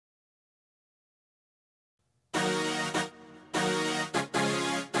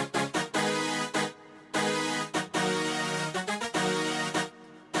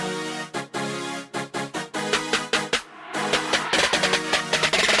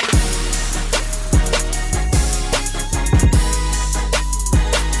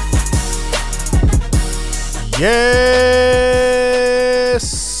Yes,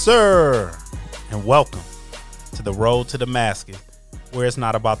 sir. And welcome to the Road to Damascus, where it's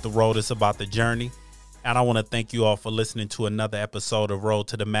not about the road, it's about the journey. And I want to thank you all for listening to another episode of Road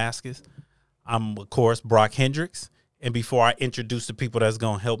to Damascus. I'm, of course, Brock Hendricks. And before I introduce the people that's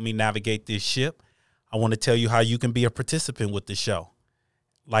going to help me navigate this ship, I want to tell you how you can be a participant with the show.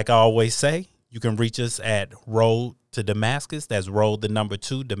 Like I always say, you can reach us at Road to Damascus. That's Road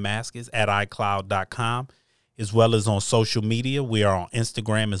 2 Damascus at iCloud.com, as well as on social media. We are on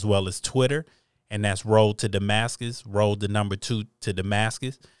Instagram as well as Twitter, and that's Road to Damascus, Road 2 to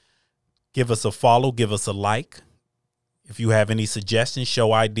Damascus. Give us a follow, give us a like. If you have any suggestions,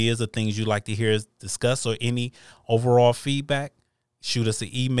 show ideas, or things you'd like to hear us discuss, or any overall feedback, shoot us an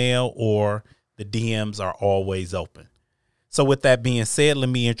email, or the DMs are always open. So with that being said, let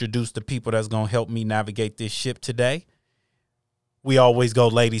me introduce the people that's going to help me navigate this ship today. We always go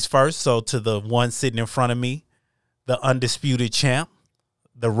ladies first. So to the one sitting in front of me, the undisputed champ,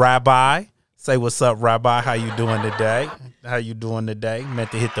 the Rabbi. Say what's up, Rabbi. How you doing today? How you doing today? Meant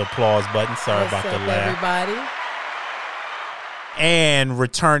to hit the applause button. Sorry about the laugh. Everybody. And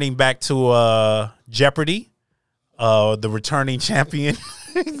returning back to Jeopardy, the returning champion,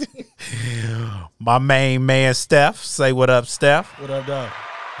 my main man, Steph. Say what up, Steph. What up, dog?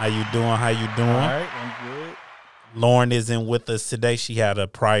 How you doing? How you doing? All right, I'm good. Lauren isn't with us today. She had a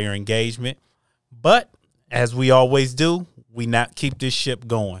prior engagement. But as we always do, we not keep this ship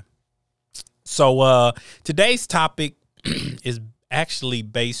going. So today's topic is actually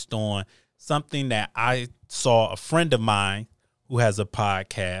based on something that I saw a friend of mine who has a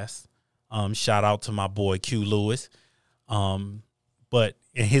podcast. Shout out to my boy Q Lewis. But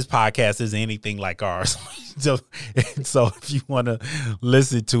and his podcast isn't anything like ours. so if you want to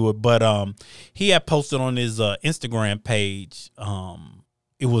listen to it, but he had posted on his Instagram page.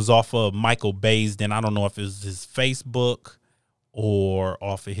 It was off of Michael Baisden. I don't know if it was his Facebook or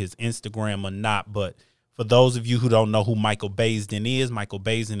off of his Instagram or not. But for those of you who don't know who Michael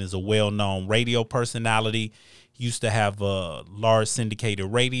Baisden is a well-known radio personality. He used to have a large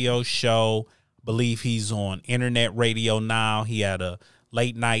syndicated radio show. I believe he's on internet radio now. He had a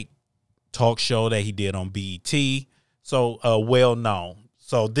late night talk show that he did on BET. So well-known.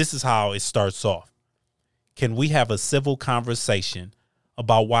 So this is how it starts off. Can we have a civil conversation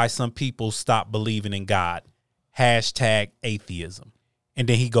about why some people stop believing in God? #atheism. And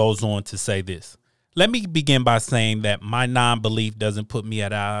then he goes on to say this. Let me begin by saying that my non-belief doesn't put me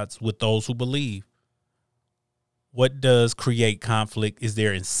at odds with those who believe. What does create conflict is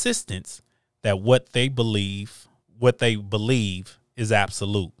their insistence that what they believe is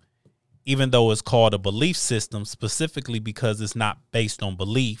absolute, even though it's called a belief system, specifically because it's not based on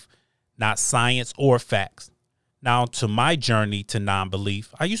belief, not science or facts. Now, to my journey to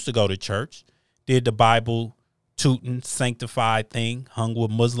non-belief, I used to go to church, did the Bible tooting, sanctified thing, hung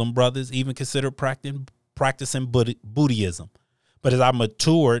with Muslim brothers, even considered practicing Buddhism. But as I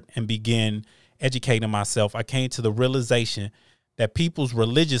matured and began educating myself, I came to the realization that people's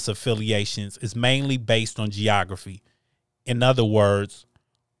religious affiliations is mainly based on geography. In other words,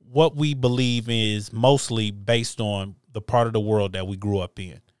 what we believe is mostly based on the part of the world that we grew up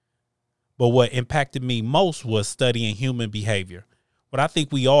in. But what impacted me most was studying human behavior. What I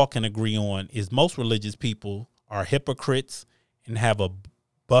think we all can agree on is most religious people are hypocrites and have a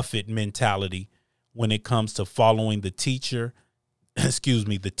Buffett mentality when it comes to following the teaching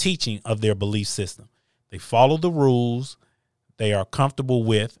of their belief system. They follow the rules they are comfortable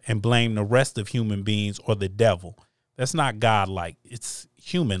with and blame the rest of human beings or the devil. That's not God-like. It's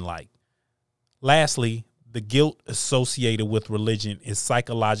human-like. Lastly, the guilt associated with religion is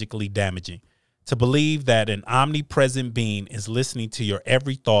psychologically damaging. To believe that an omnipresent being is listening to your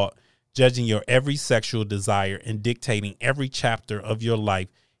every thought, judging your every sexual desire, and dictating every chapter of your life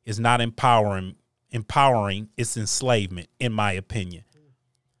is not empowering. It's enslavement, in my opinion.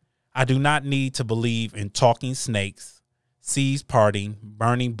 I do not need to believe in talking snakes, seas parting,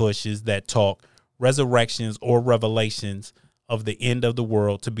 burning bushes that talk, resurrections, or revelations of the end of the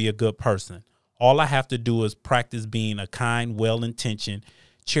world to be a good person. All I have to do is practice being a kind, well-intentioned,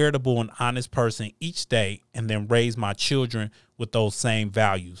 charitable, and honest person each day, and then raise my children with those same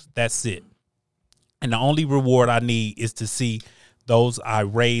values. That's it. And the only reward I need is to see those I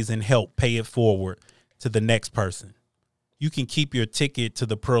raise and help pay it forward to the next person. You can keep your ticket to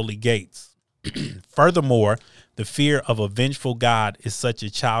the pearly gates. Furthermore, the fear of a vengeful God is such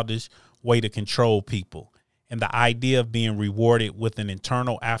a childish way to control people. And the idea of being rewarded with an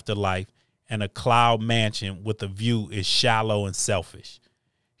eternal afterlife and a cloud mansion with a view is shallow and selfish.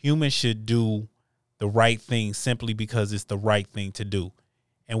 Humans should do the right thing simply because it's the right thing to do.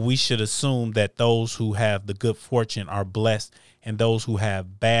 and we should assume that those who have the good fortune are blessed, and those who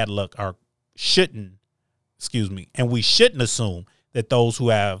have bad luck shouldn't assume that those who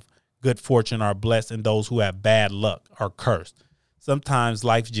have good fortune are blessed and those who have bad luck are cursed. Sometimes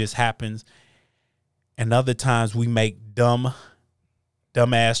life just happens, and other times we make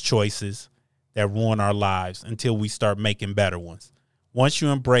dumbass choices that ruin our lives until we start making better ones. Once you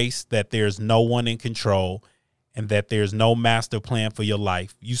embrace that there's no one in control and that there's no master plan for your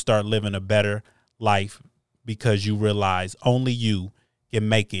life, you start living a better life because you realize only you can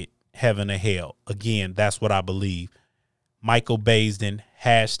make it heaven or hell. Again, that's what I believe. Michael Baisden,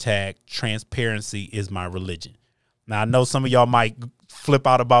 #transparency is my religion. Now, I know some of y'all might flip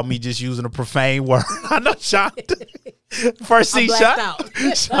out about me just using a profane word. I know Shonda. First thing,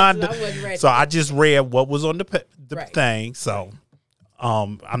 Shonda. So I just read what was on the thing. So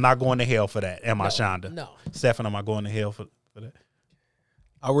I'm not going to hell for that. Am I, Shonda? No. Stefan, am I going to hell for that?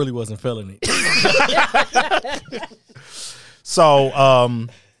 I really wasn't feeling it. So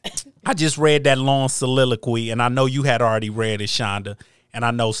I just read that long soliloquy, and I know you had already read it, Shonda, and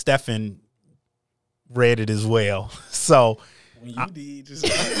I know Stefan read it as well. So when you did, just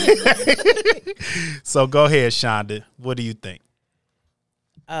so go ahead, Shonda. What do you think?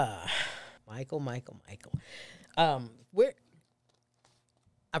 Michael.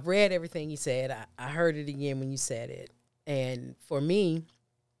 I've read everything you said. I heard it again when you said it. And for me,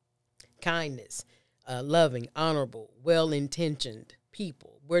 kindness, loving, honorable, well-intentioned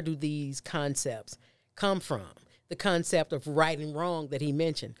people. Where do these concepts come from? The concept of right and wrong that he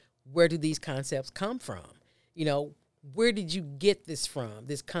mentioned. Where do these concepts come from? You know, where did you get this from,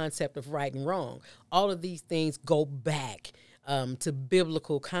 this concept of right and wrong? All of these things go back to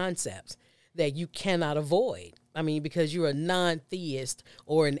biblical concepts that you cannot avoid. I mean, because you're a non-theist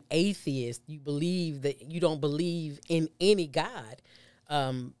or an atheist, you believe that you don't believe in any God.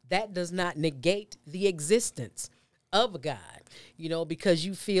 That does not negate the existence of a God. You know, because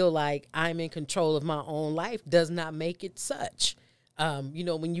you feel like I'm in control of my own life does not make it such. You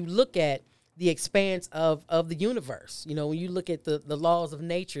know, when you look at the expanse of the universe, you know, when you look at the laws of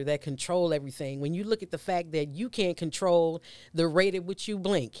nature that control everything, when you look at the fact that you can't control the rate at which you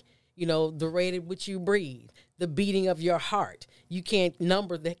blink, you know, the rate at which you breathe, the beating of your heart, you can't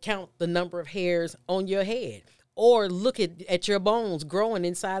count the number of hairs on your head, or look at your bones growing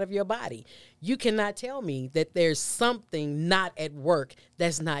inside of your body. You cannot tell me that there's something not at work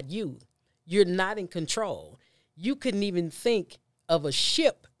that's not you. You're not in control. You couldn't even think of a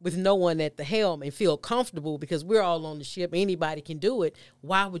ship with no one at the helm and feel comfortable because we're all on the ship. Anybody can do it.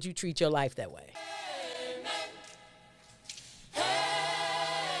 Why would you treat your life that way?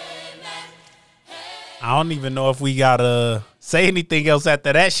 I don't even know if we gotta say anything else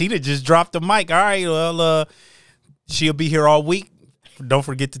after that. She'd have just dropped the mic. All right, well, she'll be here all week. Don't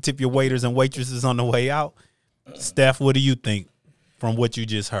forget to tip your waiters and waitresses on the way out. Steph, what do you think from what you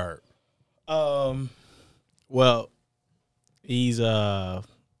just heard? Well, he's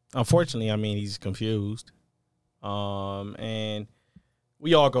unfortunately, I mean, he's confused. And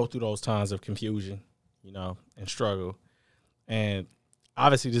we all go through those times of confusion, you know, and struggle. And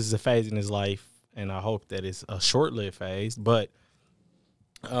obviously this is a phase in his life, and I hope that it's a short-lived phase, but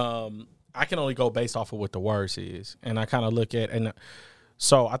I can only go based off of what the word is. And I kind of look at, and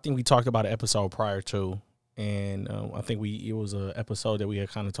so I think we talked about an episode prior to, and I think it was an episode that we had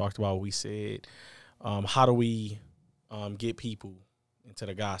kind of talked about. We said, how do we get people into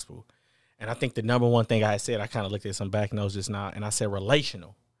the gospel? And I think the number one thing I said, I kind of looked at some back notes just now, and I said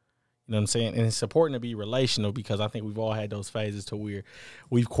relational. You know what I'm saying? And it's important to be relational because I think we've all had those phases to where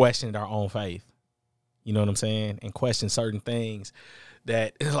we've questioned our own faith. You know what I'm saying? And questioned certain things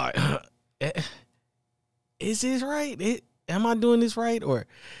that is like, is this right? Am I doing this right? Or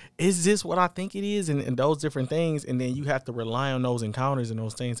is this what I think it is? And those different things. And then you have to rely on those encounters and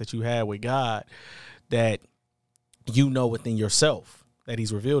those things that you have with God that you know within yourself that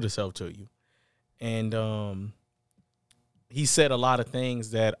he's revealed himself to you. And he said a lot of things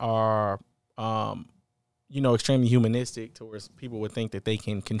that are, extremely humanistic towards people would think that they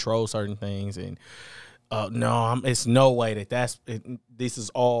can control certain things. And it's no way that this is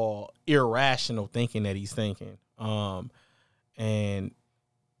all irrational thinking that he's thinking. And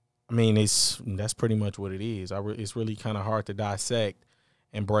I mean, that's pretty much what it is. It's really kind of hard to dissect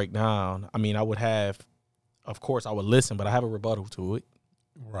and break down. I mean, of course I would listen, but I have a rebuttal to it.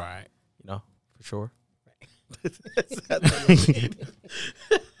 Right. You know, for sure.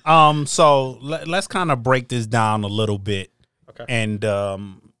 So let's kind of break this down a little bit. Okay.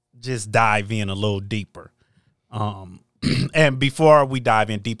 And just dive in a little deeper. And before we dive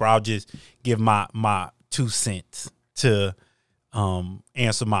in deeper, I'll just give my 2 cents to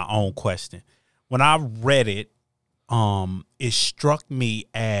answer my own question. When I read it, it struck me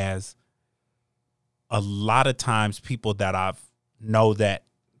as a lot of times people that I know that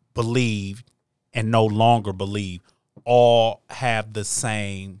believe and no longer believe all have the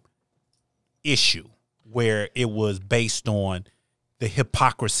same issue, where it was based on the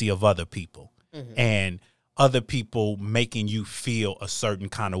hypocrisy of other people and other people making you feel a certain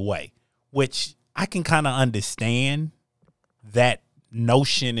kind of way, which I can kind of understand that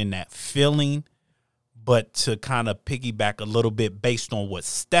notion and that feeling. But to kind of piggyback a little bit based on what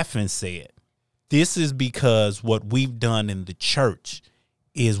Stephen said, this is because what we've done in the church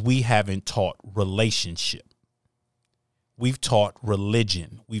is we haven't taught relationship. We've taught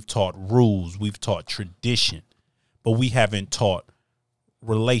religion. We've taught rules. We've taught tradition, but we haven't taught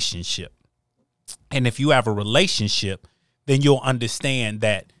relationship. And if you have a relationship, then you'll understand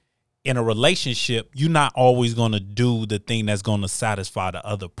that in a relationship, you're not always going to do the thing that's going to satisfy the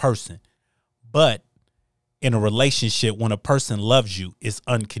other person. But in a relationship, when a person loves you, it's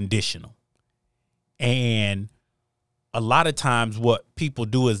unconditional. And a lot of times what people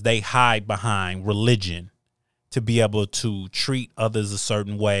do is they hide behind religion to be able to treat others a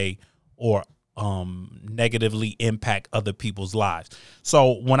certain way or negatively impact other people's lives.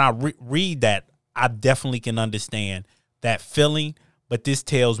 So when I read that, I definitely can understand that feeling. But this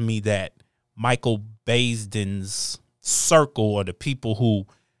tells me that Michael Baisden's circle, or the people who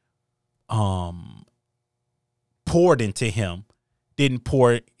poured into him, didn't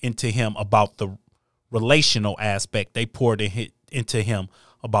pour into him about the relational aspect. They poured into him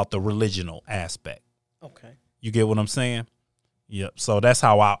about the religional aspect. Okay. You get what I'm saying? Yep. So that's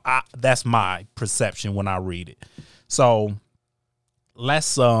how that's my perception when I read it. So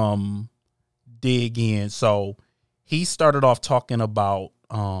let's dig in. So he started off talking about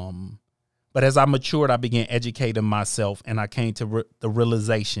but as I matured, I began educating myself, and I came to the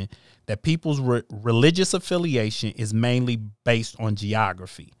realization that people's religious affiliation is mainly based on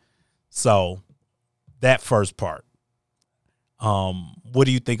geography. So that first part, what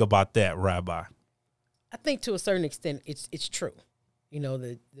do you think about that, Rabbi? I think to a certain extent it's true. You know,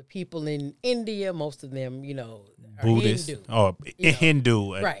 the people in India, most of them, you know, are Buddhist Hindu. or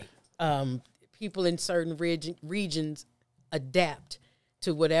Hindu. Right. People in certain regions adapt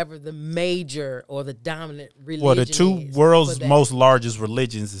to whatever the major or the dominant religion is. Well, the two world's for that. most largest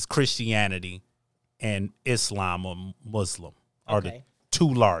religions is Christianity and Islam or Muslim are the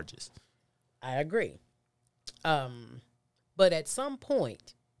two largest. I agree. But at some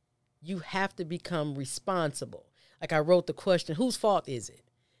point, you have to become responsible. Like I wrote the question, whose fault is it?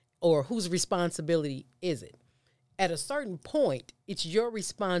 Or whose responsibility is it? At a certain point, it's your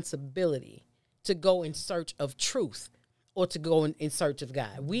responsibility to go in search of truth or to go in search of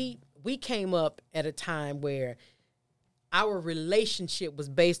God. We came up at a time where our relationship was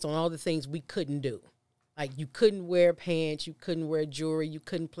based on all the things we couldn't do. Like you couldn't wear pants, you couldn't wear jewelry, you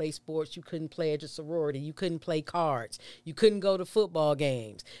couldn't play sports, you couldn't play at a sorority, you couldn't play cards, you couldn't go to football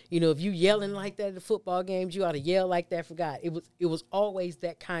games. You know, if you yelling like that at the football games, you ought to yell like that for God. It was always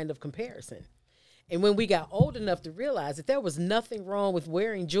that kind of comparison. And when we got old enough to realize that there was nothing wrong with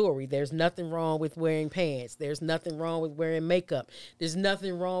wearing jewelry, there's nothing wrong with wearing pants, there's nothing wrong with wearing makeup, there's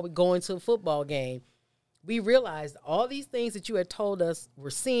nothing wrong with going to a football game, we realized all these things that you had told us were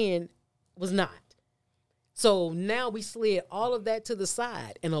sin was not. So now we slid all of that to the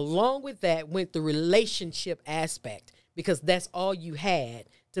side. And along with that went the relationship aspect, because that's all you had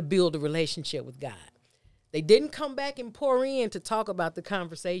to build a relationship with God. They didn't come back and pour in to talk about the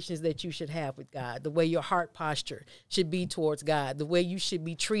conversations that you should have with God, the way your heart posture should be towards God, the way you should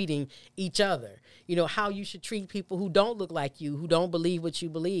be treating each other, you know, how you should treat people who don't look like you, who don't believe what you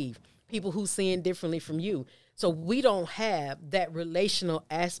believe, people who sin differently from you. So we don't have that relational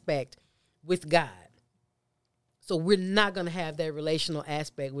aspect with God. So we're not going to have that relational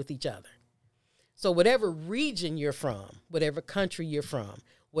aspect with each other. So whatever region you're from, whatever country you're from,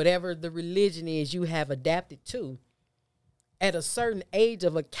 whatever the religion is you have adapted to, at a certain age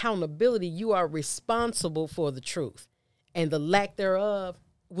of accountability, you are responsible for the truth. And the lack thereof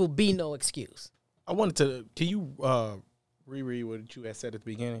will be no excuse. I wanted to, can you reread what you had said at the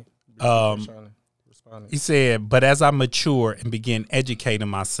beginning? He said, but as I mature and began educating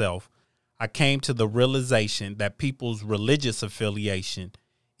myself, I came to the realization that people's religious affiliation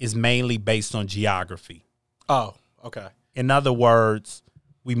is mainly based on geography. Oh, okay. In other words,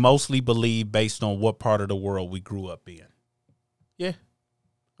 we mostly believe based on what part of the world we grew up in. Yeah.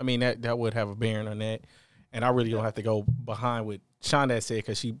 I mean, that would have a bearing on that. And I really don't have to go behind what Shonda said,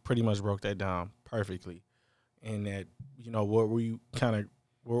 because she pretty much broke that down perfectly. And that, you know, what we kind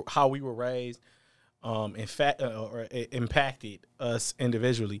of, how we were raised. in fact, or it impacted us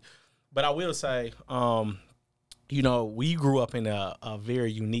individually. But I will say, we grew up in a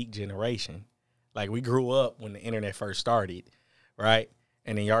very unique generation. Like, we grew up when the internet first started, right?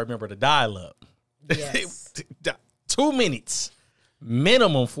 And then y'all remember the dial-up. Yes. 2 minutes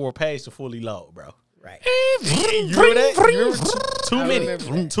minimum for a page to fully load, bro. Right. You remember that? 2 minutes.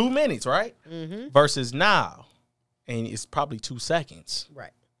 remember that. 2 minutes, right? Mm-hmm. Versus now, and it's probably 2 seconds.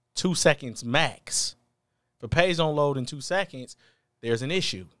 Right. 2 seconds max. If a page don't load in 2 seconds, there's an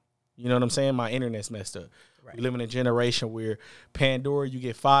issue. You know what I'm saying? My internet's messed up. Right. We live in a generation where Pandora, you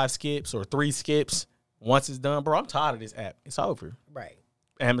get 5 skips or 3 skips. Once it's done, bro, I'm tired of this app. It's over. Right.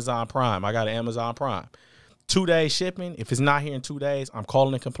 Amazon Prime. I got an Amazon Prime. 2 days shipping. If it's not here in 2 days, I'm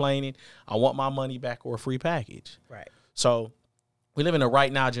calling and complaining. I want my money back or a free package. Right. So we live in a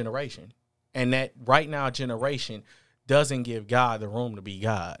right now generation. And that right now generation doesn't give God the room to be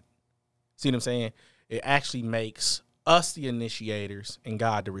God. See what I'm saying? It actually makes us the initiators and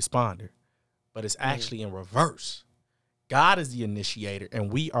God the responder. But it's actually in reverse. God is the initiator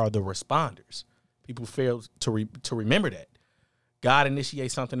and we are the responders. People fail to remember that. God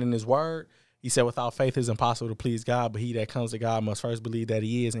initiates something in his word. He said, without faith, it's impossible to please God, but he that comes to God must first believe that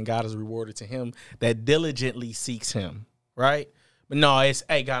he is, and God is rewarded to him that diligently seeks him, right? But no, it's,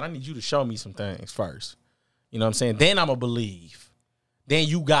 hey, God, I need you to show me some things first. You know what I'm saying? Then I'm going to believe. Then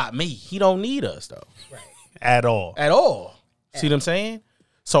you got me. He don't need us, though. Right. At all. At all. See what I'm saying?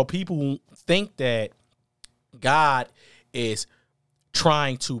 So people think that God is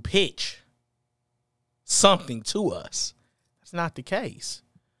trying to pitch something to us. That's not the case.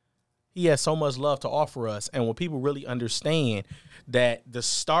 He has so much love to offer us. And when people really understand that the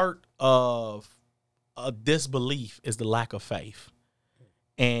start of a disbelief is the lack of faith,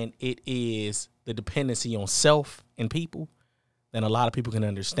 and it is the dependency on self and people, then a lot of people can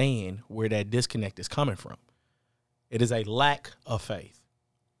understand where that disconnect is coming from. It is a lack of faith,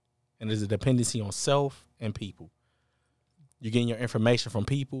 and it is a dependency on self and people. You're getting your information from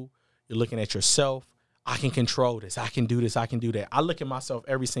people. You're looking at yourself. I can control this. I can do this. I can do that. I look at myself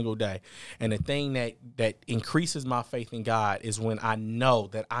every single day. And the thing that increases my faith in God is when I know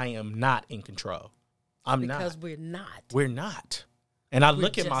that I am not in control. Because we're not. We're not. And I We're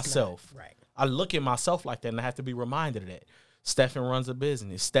look at just myself. not. Right. I look at myself like that, and I have to be reminded of that. Stephen runs a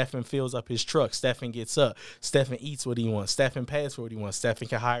business. Stephen fills up his truck. Stephen gets up. Stephen eats what he wants. Stephen pays for what he wants. Stephen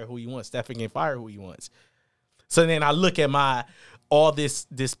can hire who he wants. Stephen can fire who he wants. So then I look at all this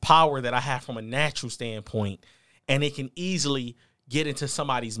power that I have from a natural standpoint, and it can easily get into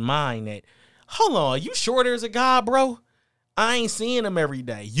somebody's mind that, hold on, you sure there's a God, bro? I ain't seeing him every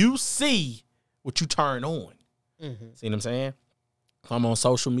day. You see what you turn on. Mm-hmm. See what I'm saying? If I'm on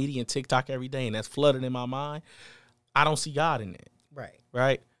social media and TikTok every day and that's flooded in my mind, I don't see God in it. Right.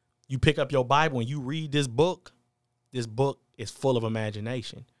 Right? You pick up your Bible and you read this book is full of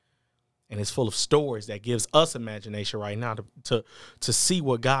imagination. And it's full of stories that gives us imagination right now to see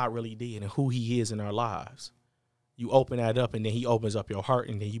what God really did and who he is in our lives. You open that up, and then he opens up your heart,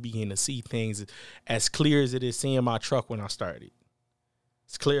 and then you begin to see things as clear as it is seeing my truck when I started.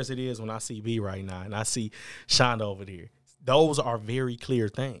 As clear as it is when I see B right now and I see Shonda over there. Those are very clear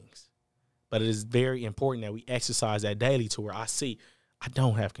things. But it is very important that we exercise that daily to where I see I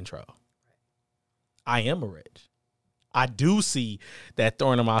don't have control. I am a wretch. I do see that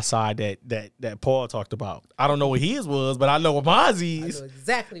thorn in my side that Paul talked about. I don't know what his was, but I know what mine is. I know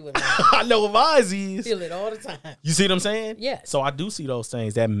exactly what mine I know what mine is. feel it all the time. You see what I'm saying? Yes. So I do see those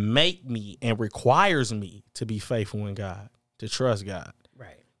things that make me and requires me to be faithful in God, to trust God.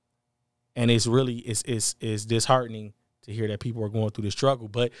 Right. And it's really it's disheartening to hear that people are going through the struggle.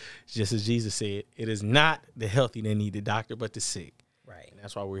 But just as Jesus said, it is not the healthy that need the doctor, but the sick. Right. And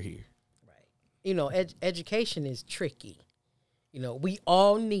that's why we're here. You know, education is tricky. You know, we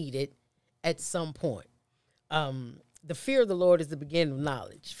all need it at some point. The fear of the Lord is the beginning of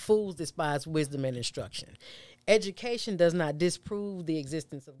knowledge. Fools despise wisdom and instruction. Education does not disprove the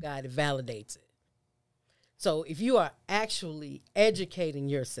existence of God. It validates it. So if you are actually educating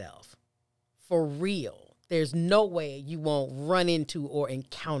yourself for real, there's no way you won't run into or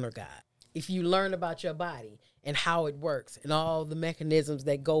encounter God. If you learn about your body and how it works and all the mechanisms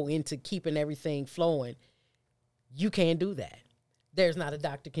that go into keeping everything flowing, you can't do that. There's not a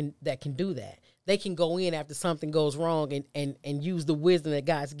doctor that can do that. They can go in after something goes wrong and use the wisdom that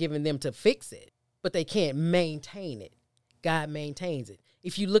God's given them to fix it, but they can't maintain it. God maintains it.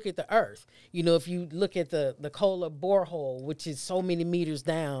 If you look at the earth, you know, if you look at the Kola borehole, which is so many meters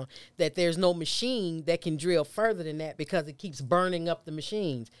down that there's no machine that can drill further than that because it keeps burning up the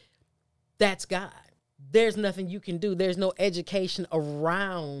machines. That's God. there's nothing you can do. There's no education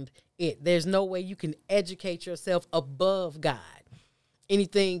around it. There's no way you can educate yourself above God.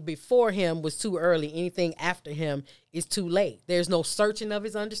 Anything before him was too early. Anything after him is too late. There's no searching of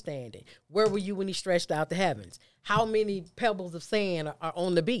his understanding. Where were you when he stretched out the heavens? How many pebbles of sand are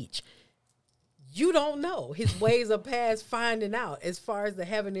on the beach? You don't know. His ways are past finding out. As far as the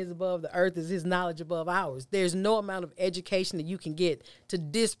heaven is above the earth, is his knowledge above ours. There's no amount of education that you can get to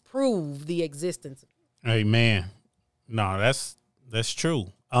disprove the existence. Amen. No, that's true.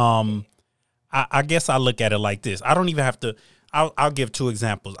 I guess I look at it like this. I don't even have to. I'll give two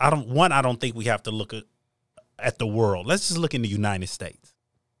examples. I don't think we have to look at the world. Let's just look in the United States.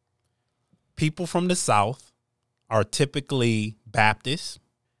 People from the South are typically Baptist.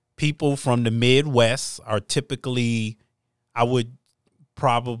 People from the Midwest are typically, I would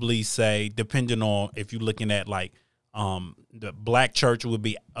probably say, depending on if you're looking at like the black church would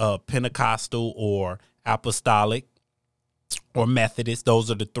be Pentecostal or Apostolic or Methodist.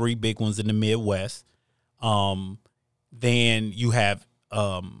 Those are the three big ones in the Midwest. Then you have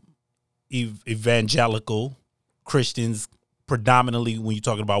evangelical Christians, predominantly when you're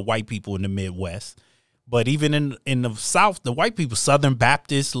talking about white people in the Midwest. But even in the South, the white people, Southern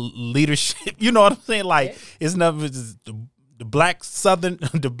Baptist leadership, you know what I'm saying? Like, it's never the black Southern,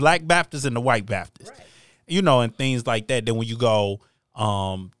 the black Baptist and the white Baptist, right. You know, and things like that. Then when you go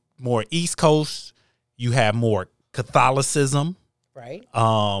more East Coast, you have more Catholicism. Right.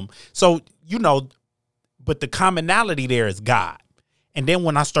 So, you know, but the commonality there is God. And then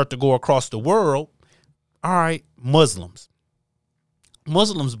when I start to go across the world, all right, Muslims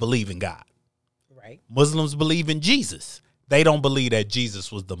believe in God. Right. Muslims believe in Jesus. They don't believe that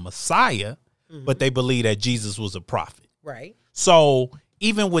Jesus was the Messiah, but they believe that Jesus was a prophet. Right. So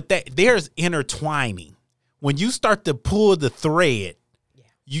even with that, there's intertwining. When you start to pull the thread,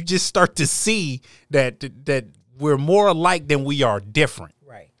 you just start to see that we're more alike than we are different.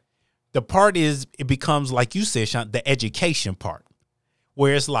 Right. The part is, it becomes, like you said, Sean, the education part,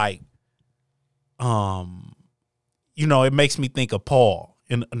 where it's like, you know, it makes me think of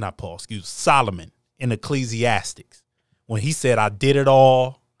Solomon in Ecclesiastics, when he said, I did it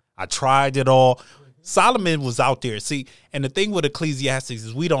all, I tried it all. Solomon was out there. See, and the thing with Ecclesiastics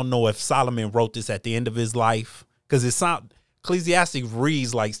is we don't know if Solomon wrote this at the end of his life, because Ecclesiastics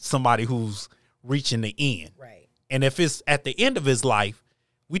reads like somebody who's reaching the end. Right. And if it's at the end of his life,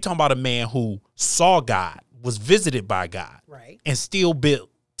 we talking about a man who saw God, was visited by God, right, and still built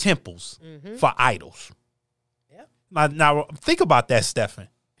temples for idols. Yep. Now think about that, Stephen.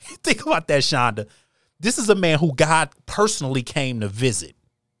 Think about that, Shonda. This is a man who God personally came to visit,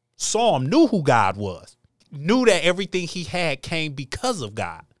 saw him, knew who God was, knew that everything he had came because of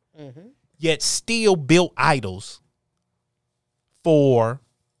God, yet still built idols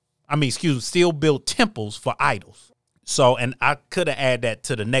still built temples for idols. So, and I could have added that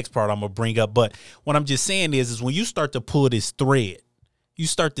to the next part I'm going to bring up. But what I'm just saying is when you start to pull this thread, you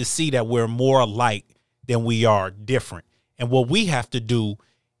start to see that we're more alike than we are different. And what we have to do,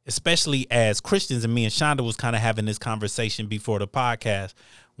 especially as Christians, and me and Shonda was kind of having this conversation before the podcast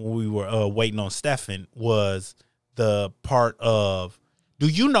when we were waiting on Stephen, was the part of, do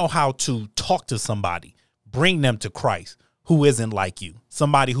you know how to talk to somebody, bring them to Christ, who isn't like you,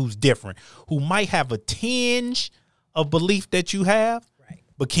 somebody who's different, who might have a tinge of belief that you have, right,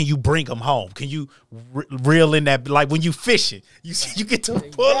 but can you bring them home? Can you reel in that, like when you fishing, you get to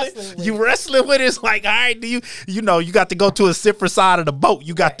pull it, you wrestling with it. It's like, all right, you know, you got to go to a different side of the boat.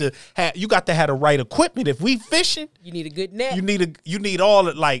 You got to have the right equipment. If we fishing, you need a good net. You need all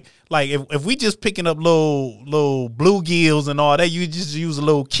it, like if we just picking up little bluegills and all that, you just use a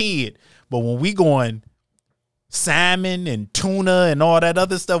little kid. But when we going salmon and tuna and all that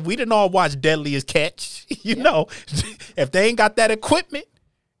other stuff, we didn't all watch Deadliest Catch. You know, if they ain't got that equipment,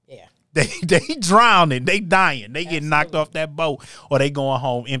 they drowning, they dying, they get knocked off that boat, or they going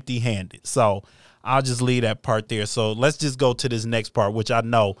home empty handed. So I'll just leave that part there. So let's just go to this next part, which I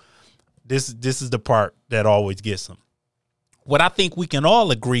know this is the part that always gets them. What I think we can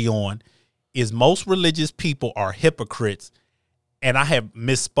all agree on is most religious people are hypocrites. And I have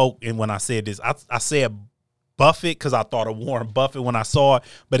misspoken when I said this. I said Buffett because I thought of Warren Buffett when I saw it,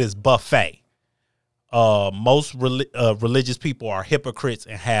 but it's buffet. Most religious people are hypocrites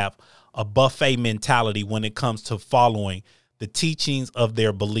and have a buffet mentality when it comes to following the teachings of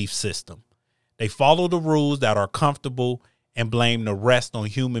their belief system. They follow the rules that are comfortable and blame the rest on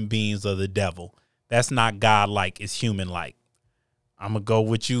human beings or the devil. That's not God-like, it's human-like. I'm going to go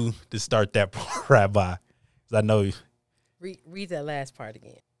with you to start that part, Rabbi, because I know you. Read that last part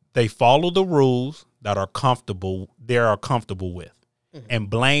again. They follow the rules that are comfortable with, and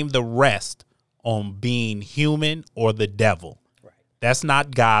blame the rest on being human or the devil. Right. That's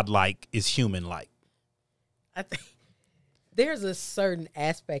not God-like, it's human-like. I think there's a certain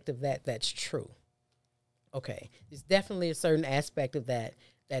aspect of that that's true. Okay. There's definitely a certain aspect of that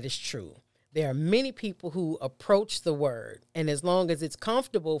that is true. There are many people who approach the word, and as long as it's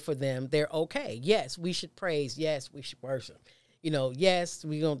comfortable for them, they're okay. Yes, we should praise. Yes, we should worship. Yes,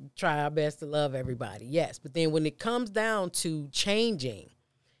 we're going to try our best to love everybody. Yes. But then when it comes down to changing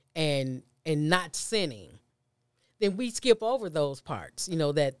and not sinning, then we skip over those parts,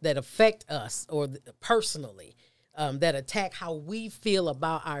 that affect us or personally, that attack how we feel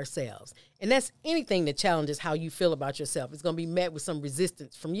about ourselves. And that's anything that challenges how you feel about yourself. It's going to be met with some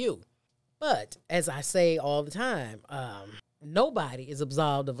resistance from you. But as I say all the time, nobody is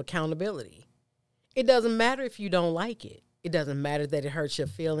absolved of accountability. It doesn't matter if you don't like it. It doesn't matter that it hurts your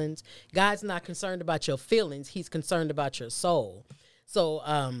feelings. God's not concerned about your feelings. He's concerned about your soul. So,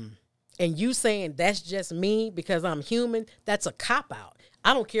 and you saying that's just me because I'm human, that's a cop-out.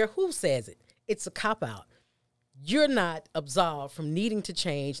 I don't care who says it. It's a cop-out. You're not absolved from needing to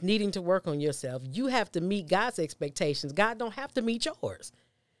change, needing to work on yourself. You have to meet God's expectations. God don't have to meet yours.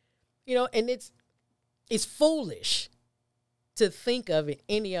 And it's foolish to think of it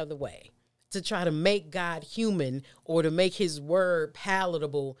any other way, to try to make God human or to make his word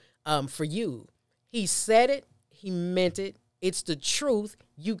palatable for you. He said it. He meant it. It's the truth.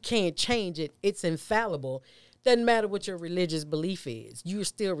 You can't change it. It's infallible. Doesn't matter what your religious belief is. You're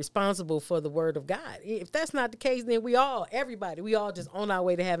still responsible for the word of God. If that's not the case, then we all just on our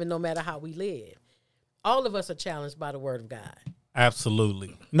way to heaven no matter how we live. All of us are challenged by the word of God.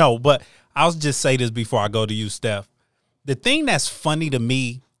 Absolutely. No, but I'll just say this before I go to you, Steph. The thing that's funny to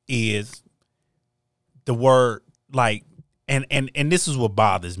me is the word, and this is what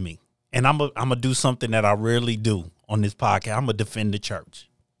bothers me. And I'm gonna do something that I rarely do on this podcast. I'm gonna defend the church.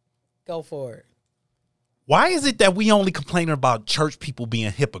 Go for it. Why is it that we only complain about church people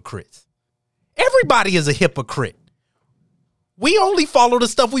being hypocrites? Everybody is a hypocrite. We only follow the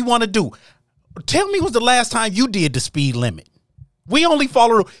stuff we want to do. Tell me when's the last time you did the speed limit? We only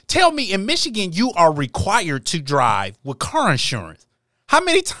follow. Tell me, in Michigan, you are required to drive with car insurance. How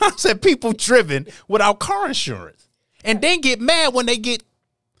many times have people driven without car insurance and then get mad when they get,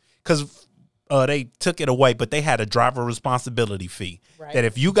 because they took it away, but they had a driver responsibility fee. Right. That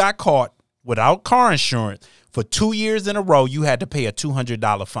if you got caught without car insurance for 2 years in a row, you had to pay a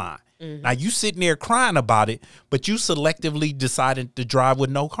 $200 fine. Mm-hmm. Now, you sitting there crying about it, but you selectively decided to drive with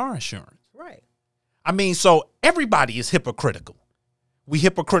no car insurance. Right. I mean, so everybody is hypocritical. We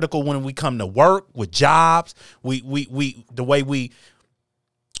hypocritical when we come to work with jobs. We the way we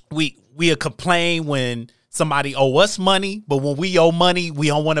complain when somebody owe us money, but when we owe money, we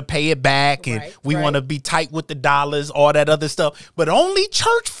don't want to pay it back, and we want to be tight with the dollars, all that other stuff. But only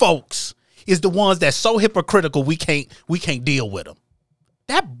church folks is the ones that's so hypocritical we can't deal with them.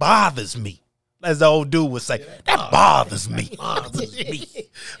 That bothers me. As the old dude would say, that bothers me.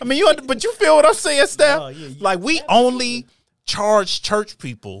 I mean, but you feel what I'm saying, Steph? Like, we only charge church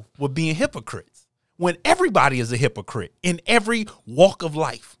people with being hypocrites when everybody is a hypocrite in every walk of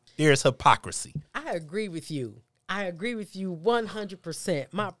life. There's hypocrisy. I agree with you.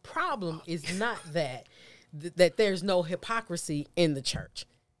 100%. My problem is not that there's no hypocrisy in the church.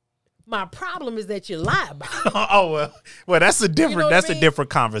 My problem is that you lie about it. Oh, well, that's a different a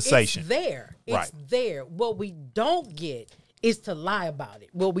different conversation. It's there. It's there. What we don't get is to lie about it.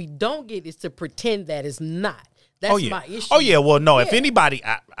 What we don't get is to pretend that it's not. That's my issue. Oh, yeah. Well, no, if anybody,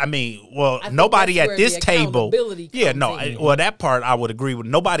 I mean, nobody at this table. Yeah, no. Well, that part I would agree with.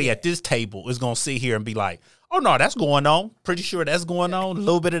 Nobody at this table is going to sit here and be like, oh, no, that's going on. Pretty sure that's going on. A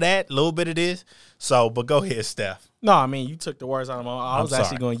little bit of that, a little bit of this. So, but go ahead, Steph. No, I mean, you took the words out of my mouth. I was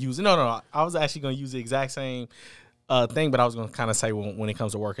actually going to use it. No. I was actually going to use the exact same thing, but I was going to kind of say when it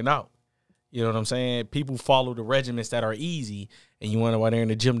comes to working out. You know what I'm saying? People follow the regimens that are easy, and you wonder why they're in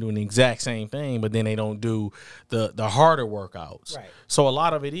the gym doing the exact same thing, but then they don't do the harder workouts. Right. So a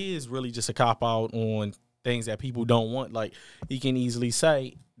lot of it is really just a cop-out on things that people don't want. Like, he can easily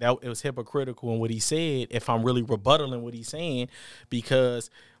say that it was hypocritical in what he said if I'm really rebuttaling what he's saying, because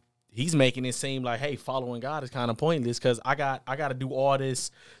he's making it seem like, hey, following God is kind of pointless because I got to do all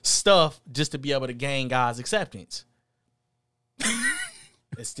this stuff just to be able to gain God's acceptance.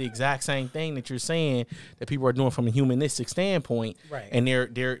 It's the exact same thing that you're saying that people are doing from a humanistic standpoint. Right. And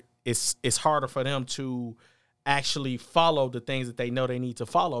it's harder for them to actually follow the things that they know they need to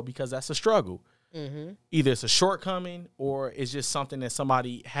follow because that's a struggle. Mm-hmm. Either it's a shortcoming or it's just something that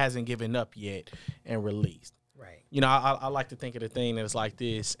somebody hasn't given up yet and released. Right. You know, I like to think of the thing that's like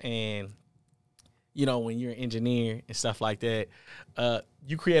this, and, you know, when you're an engineer and stuff like that,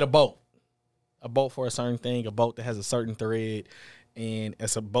 you create a boat. a boat for a certain thing, a boat that has a certain thread, and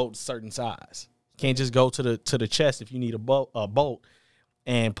it's a boat certain size. You can't just go to the chest if you need a bolt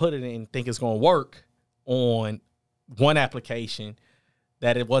and put it in and think it's going to work on one application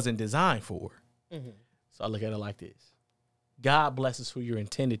that it wasn't designed for. Mm-hmm. So I look at it like this. God blesses who you're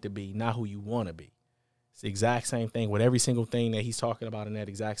intended to be, not who you want to be. It's the exact same thing with every single thing that he's talking about in that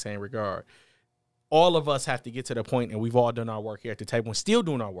exact same regard. All of us have to get to the point, and we've all done our work here at the table and still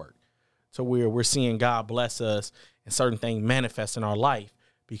doing our work, to where we're seeing God bless us and certain things manifest in our life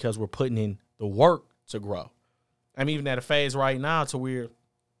because we're putting in the work to grow. I'm even at a phase right now to where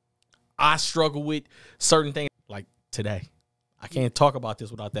I struggle with certain things like today. I can't talk about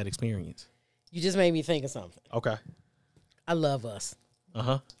this without that experience. You just made me think of something. Okay. I love us.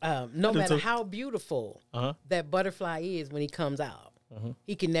 Uh-huh. No matter how beautiful that butterfly is when he comes out,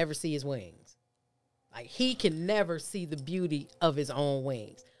 he can never see his wings. Like, he can never see the beauty of his own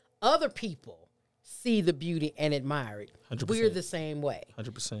wings. Other people see the beauty and admire it. 100%. We're the same way.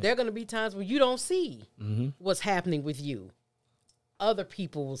 100%. There are going to be times when you don't see what's happening with you. Other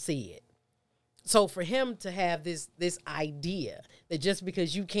people will see it. So for him to have this idea that just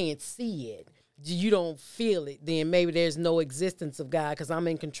because you can't see it, you don't feel it, then maybe there's no existence of God because I'm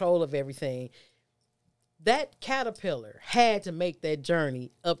in control of everything. That caterpillar had to make that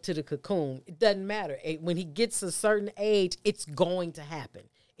journey up to the cocoon. It doesn't matter. When he gets a certain age, it's going to happen.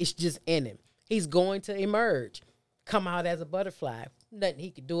 It's just in him. He's going to emerge, come out as a butterfly. Nothing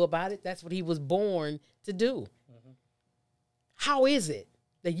he could do about it. That's what he was born to do. Mm-hmm. How is it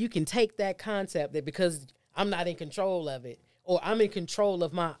that you can take that concept that because I'm not in control of it, or I'm in control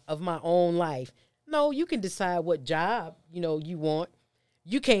of my own life? No, you can decide what job, you want.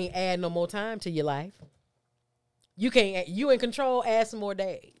 You can't add no more time to your life. You in control, add some more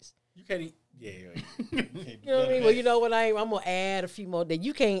days. You can't. Yeah. You know what I mean? Well, you know what? I'm going to add a few more days.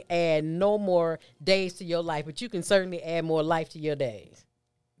 You can't add no more days to your life, but you can certainly add more life to your days.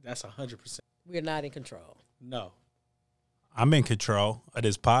 That's 100%. We're not in control. No. I'm in control of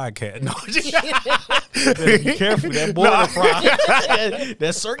this podcast. No, be careful. That board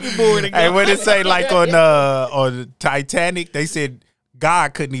that circuit board again. Hey, what did it say? Like on Titanic, they said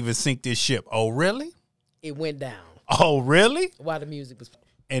God couldn't even sink this ship. Oh, really? It went down. Oh, really? While the music was playing.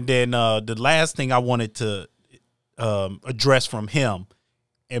 And then the last thing I wanted to address from him,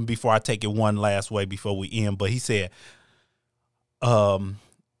 and before I take it one last way before we end, but he said,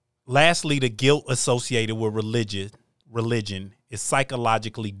 lastly, the guilt associated with religion is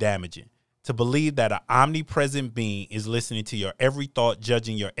psychologically damaging. To believe that an omnipresent being is listening to your every thought,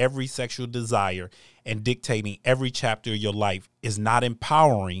 judging your every sexual desire, and dictating every chapter of your life is not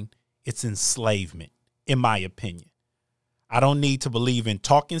empowering. It's enslavement, in my opinion. I don't need to believe in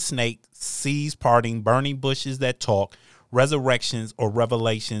talking snakes, seas parting, burning bushes that talk, resurrections, or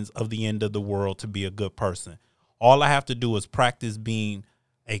revelations of the end of the world to be a good person. All I have to do is practice being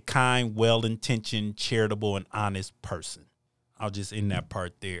a kind, well-intentioned, charitable, and honest person. I'll just end that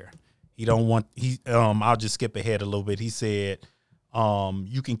part there. I'll just skip ahead a little bit. He said,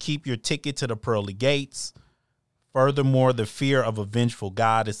 you can keep your ticket to the pearly gates. Furthermore, the fear of a vengeful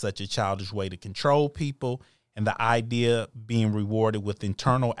God is such a childish way to control people. And the idea being rewarded with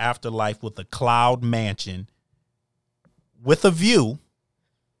eternal afterlife with a cloud mansion with a view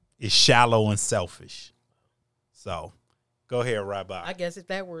is shallow and selfish. So go ahead, Rabbi. I guess if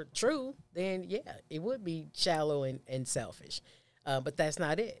that were true, then yeah, it would be shallow and selfish. But that's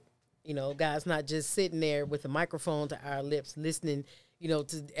not it. God's not just sitting there with a microphone to our lips, listening,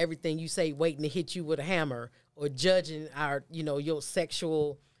 to everything you say, waiting to hit you with a hammer, or judging our, your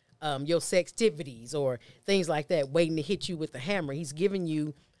sexual, your sextivities or things like that, waiting to hit you with a hammer. He's giving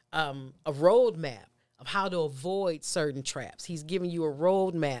you a roadmap of how to avoid certain traps. He's giving you a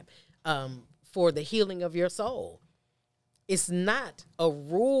roadmap for the healing of your soul. It's not a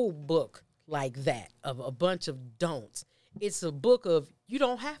rule book like that of a bunch of don'ts. It's a book of you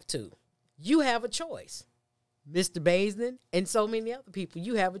don't have to. You have a choice. Mr. Baisden and so many other people,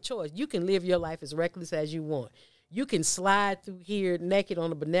 you have a choice. You can live your life as reckless as you want. You can slide through here naked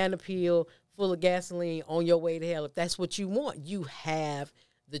on a banana peel full of gasoline on your way to hell. If that's what you want, you have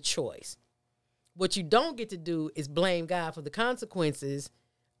the choice. What you don't get to do is blame God for the consequences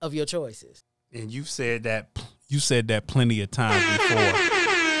of your choices. And you've said that plenty of times before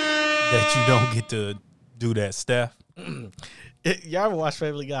that you don't get to do that, Steph. Y'all ever watch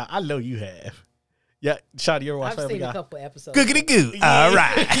Family Guy? I know you have. Yeah, Shawty, you ever watch Family Guy? I've seen a couple episodes. Googity goo. Yeah. All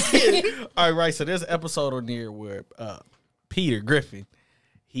right. All right, so there's an episode on there where Peter Griffin,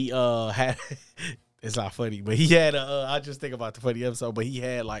 he had, it's not funny, but he had I just think about the funny episode, but he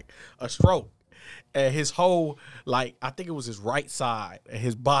had like a stroke. And his whole, I think it was his right side and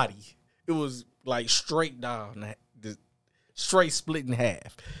his body, it was like straight down, straight split in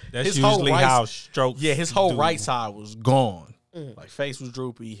half. That's His whole usually how strokes. Yeah, his whole do. right side was gone. Like face was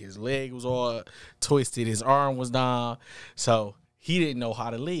droopy, his leg was all twisted, his arm was down. So he didn't know how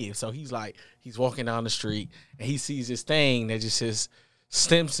to live. So he's walking down the street and he sees this thing that just says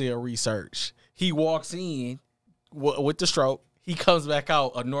stem cell research. He walks in with the stroke. He comes back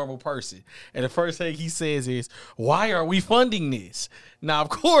out a normal person. And the first thing he says is, why are we funding this? Now, of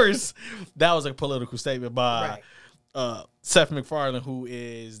course, that was a political statement by Seth MacFarlane, who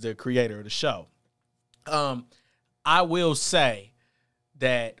is the creator of the show. I will say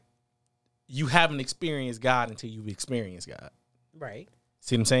that you haven't experienced God until you've experienced God. Right.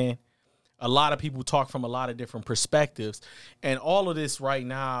 See what I'm saying? A lot of people talk from a lot of different perspectives, and all of this right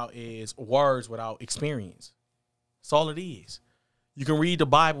now is words without experience. That's all it is. You can read the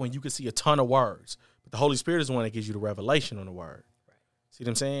Bible and you can see a ton of words, but the Holy Spirit is the one that gives you the revelation on the word. Right. See what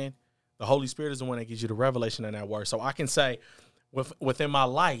I'm saying? The Holy Spirit is the one that gives you the revelation on that word. So I can say within my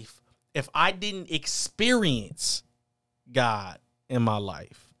life, if I didn't experience God in my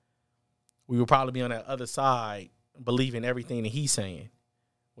life, we would probably be on that other side believing everything that he's saying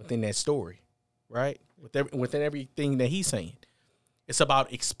within that story, right? Within everything that he's saying. It's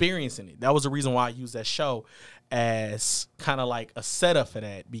about experiencing it. That was the reason why I used that show as kind of like a setup for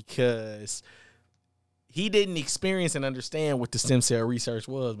that, because he didn't experience and understand what the stem cell research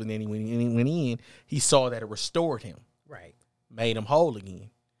was, but then when he went in, he saw that it restored him. Right. Made him whole again.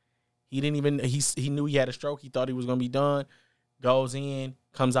 He didn't even, he knew he had a stroke. He thought he was going to be done. Goes in,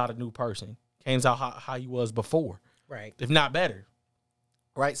 comes out a new person. Comes out how he was before. Right. If not better.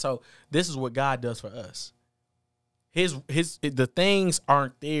 Right? So this is what God does for us. The things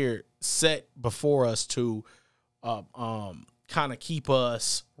aren't there set before us to kind of keep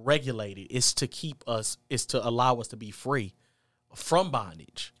us regulated. It's to allow us to be free from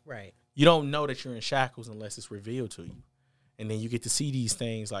bondage. Right. You don't know that you're in shackles unless it's revealed to you. And then you get to see these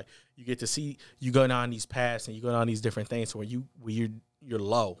things, like you go down these paths and you go down these different things where you're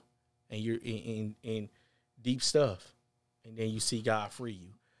low and you're in deep stuff. And then you see God free you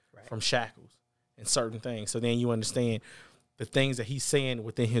from shackles and certain things. So then you understand the things that he's saying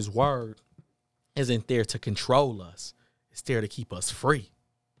within his word isn't there to control us. It's there to keep us free,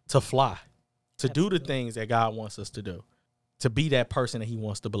 to fly, to do the things that God wants us to do, to be that person that he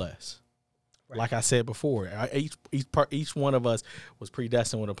wants to bless. Right. Like I said before, each one of us was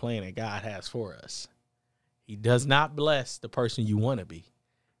predestined with a plan that God has for us. He does not bless the person you want to be.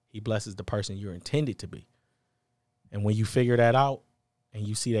 He blesses the person you're intended to be. And when you figure that out and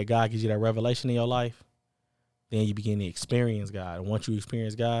you see that God gives you that revelation in your life, then you begin to experience God. And once you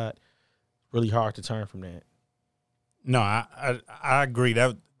experience God, it's really hard to turn from that. No, I agree.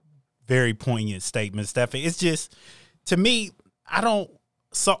 That very poignant statement, Stephanie. It's just, to me, I don't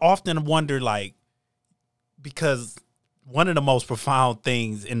so often wonder, like, because one of the most profound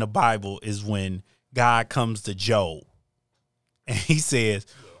things in the Bible is when God comes to Job and he says,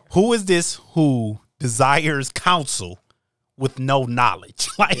 who is this who desires counsel with no knowledge?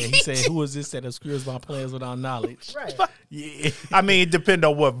 Like, he said, who is this that obscures my plans without knowledge? Right. Yeah. I mean, it depends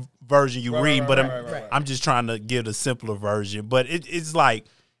on what version you read, but right. I'm just trying to give a simpler version. But it's like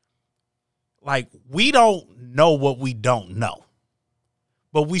we don't know what we don't know,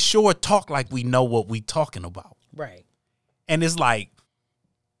 but we sure talk like we know what we talking about. Right. And it's like,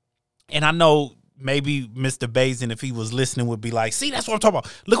 and I know maybe Mr. Bazin, if he was listening, would be like, see, that's what I'm talking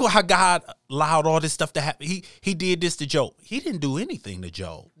about. Look how God allowed all this stuff to happen. He did this to Job. He didn't do anything to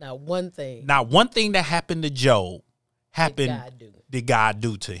Job. Not one thing. Not one thing that happened to Job did God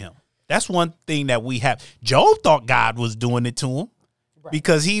do to him. That's one thing that we have. Job thought God was doing it to him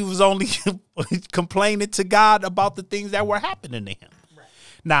because he was only complaining to God about the things that were happening to him. Right.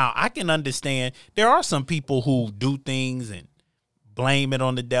 Now, I can understand there are some people who do things and blame it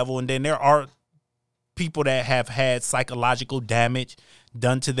on the devil, and then there are people that have had psychological damage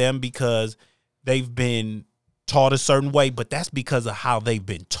done to them because they've been taught a certain way, but that's because of how they've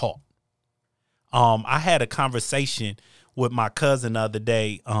been taught. I had a conversation with my cousin the other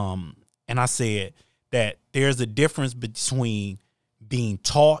day, and I said that there's a difference between being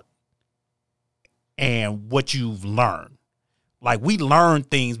taught and what you've learned. Like, we learn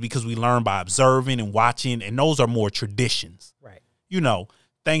things because we learn by observing and watching, and those are more traditions. Right. You know,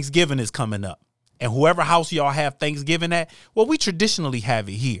 Thanksgiving is coming up. And whoever house y'all have Thanksgiving at, well, we traditionally have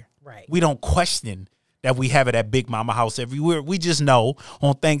it here. Right. We don't question that we have it at Big Mama house every year. We just know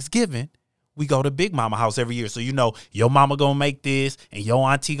on Thanksgiving, we go to Big Mama house every year. So, you know, your mama gonna make this and your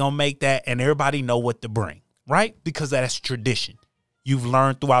auntie gonna make that, and everybody know what to bring, right? Because that's tradition. You've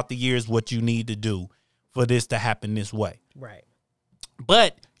learned throughout the years what you need to do for this to happen this way. Right.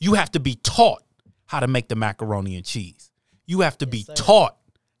 But you have to be taught how to make the macaroni and cheese. You have to be sir. taught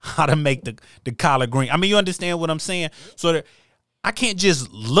how to make the collard green. I mean, you understand what I'm saying? So that I can't just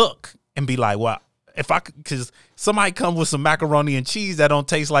look and be like, well, because somebody come with some macaroni and cheese that don't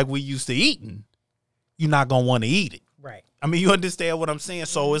taste like we used to eating, you're not going to want to eat it. Right. I mean, you understand what I'm saying?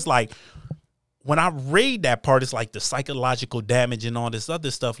 So it's like, when I read that part, it's like the psychological damage and all this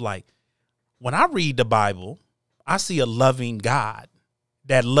other stuff. Like, when I read the Bible, I see a loving God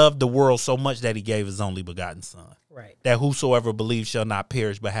that loved the world so much that he gave his only begotten son. Right. That whosoever believes shall not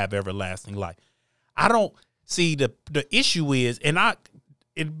perish but have everlasting life. I don't see the issue is, and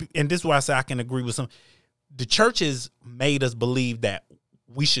this is why I say I can agree with some. The church has made us believe that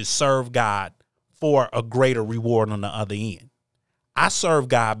we should serve God for a greater reward on the other end. I serve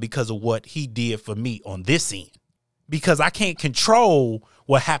God because of what he did for me on this end, because I can't control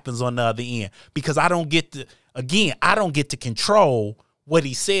what happens on the other end, because I don't get to control what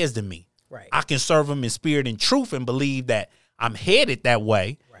he says to me. Right. I can serve him in spirit and truth and believe that I'm headed that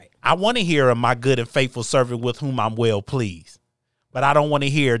way. Right. I want to hear, my good and faithful servant with whom I'm well pleased. But I don't want to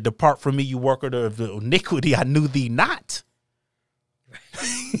hear, depart from me, you worker of iniquity, I knew thee not.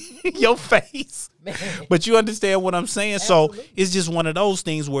 Your face. Man. But you understand what I'm saying? Absolutely. So it's just one of those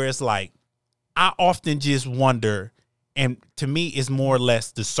things where it's like, I often just wonder, and to me, it's more or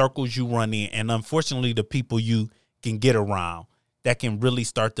less the circles you run in, and unfortunately, the people you can get around that can really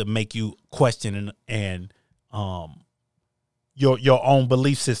start to make you question and your own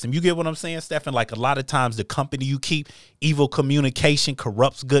belief system. You get what I'm saying, Stephen? Like, a lot of times the company you keep, evil communication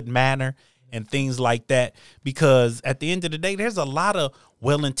corrupts good manner and things like that, because at the end of the day, there's a lot of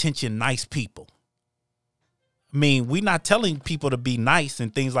well-intentioned, nice people. I mean, we're not telling people to be nice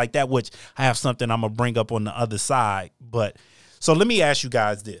and things like that, which I have something I'm going to bring up on the other side. But so let me ask you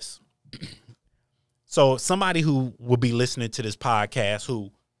guys this. So somebody who will be listening to this podcast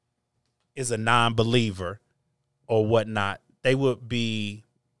who is a non-believer or whatnot, they would be,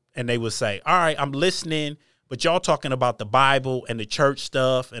 and they would say, all right, I'm listening, but y'all talking about the Bible and the church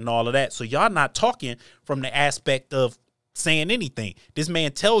stuff and all of that. So y'all not talking from the aspect of saying anything. This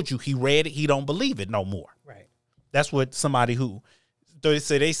man tells you he read it, he don't believe it no more. Right. That's what somebody who they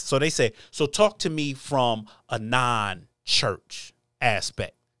say. So talk to me from a non-church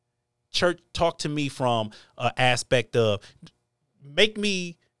aspect. Church, talk to me from an aspect of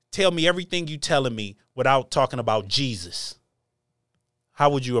tell me everything you telling me without talking about Jesus. How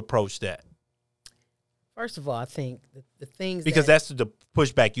would you approach that? First of all, I think the things Because that's the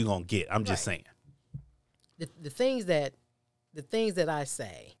pushback you're gonna get. I'm just saying. The things that I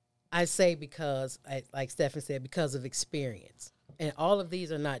say because, like Stephen said, because of experience. And all of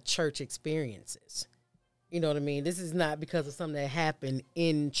these are not church experiences. You know what I mean? This is not because of something that happened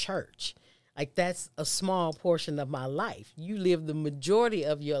in church. Like, that's a small portion of my life. You live the majority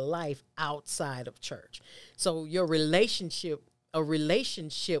of your life outside of church. So your relationship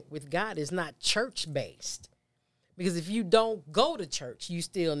with God is not church-based. Because if you don't go to church, you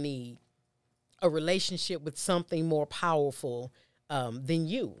still need a relationship with something more powerful than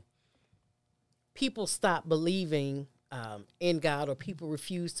you. People stop believing in God, or people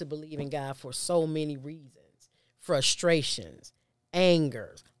refuse to believe in God for so many reasons. Frustrations,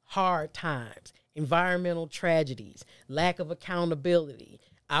 anger, hard times, environmental tragedies, lack of accountability.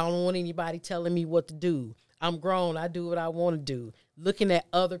 I don't want anybody telling me what to do. I'm grown. I do what I want to do. Looking at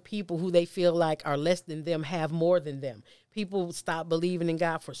other people who they feel like are less than them, have more than them. People stop believing in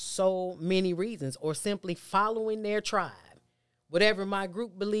God for so many reasons, or simply following their tribe. Whatever my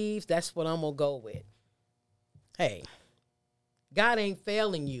group believes, that's what I'm going to go with. Hey, God ain't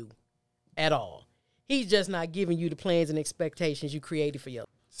failing you at all. He's just not giving you the plans and expectations you created for yourself.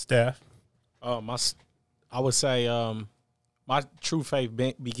 Steph? I would say my true faith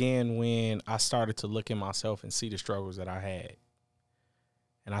began when I started to look at myself and see the struggles that I had.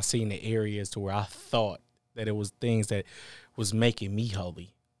 And I seen the areas to where I thought that it was things that was making me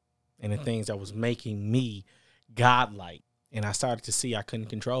holy and the things that was making me godlike. And I started to see I couldn't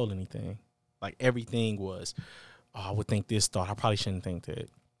control anything. Like, everything was, I would think this thought, I probably shouldn't think that.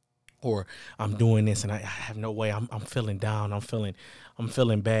 Or I'm doing this and I have no way. I'm feeling down. I'm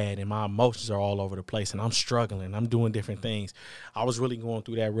feeling bad, and my emotions are all over the place, and I'm struggling. I'm doing different things. I was really going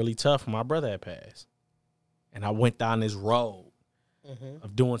through that really tough when my brother had passed, and I went down this road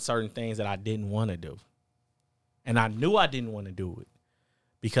of doing certain things that I didn't want to do, and I knew I didn't want to do it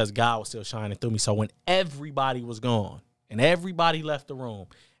because God was still shining through me. So when everybody was gone and everybody left the room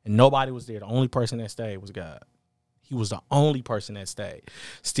and nobody was there, the only person that stayed was God. He was the only person that stayed,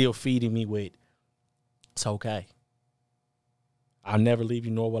 still feeding me with, it's okay. I'll never leave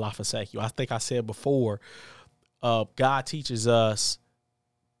you, nor will I forsake you. I think I said before, God teaches us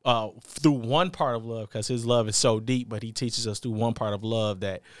through one part of love, because his love is so deep, but he teaches us through one part of love,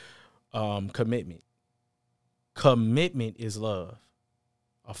 that commitment. Commitment is love,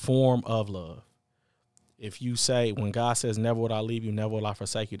 a form of love. If you say, when God says, never will I leave you, never will I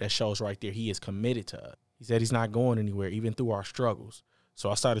forsake you, that shows right there he is committed to us. He said he's not going anywhere, even through our struggles. So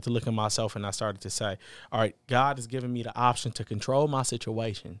I started to look at myself and I started to say, all right, God has given me the option to control my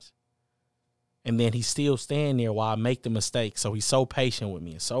situations. And then he's still standing there while I make the mistakes. So he's so patient with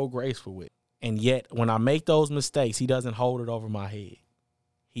me and so graceful with me. And yet when I make those mistakes, he doesn't hold it over my head.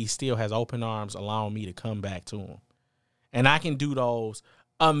 He still has open arms allowing me to come back to him. And I can do those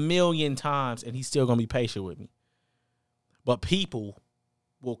 1,000,000 times and he's still going to be patient with me. But people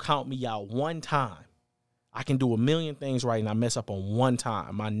will count me out one time. I can do 1,000,000 things right and I mess up on one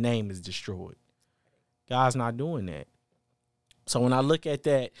time. My name is destroyed. God's not doing that. So when I look at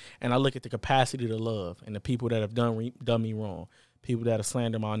that and I look at the capacity to love and the people that have done me wrong, people that have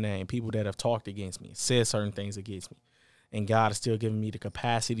slandered my name, people that have talked against me, said certain things against me, and God is still giving me the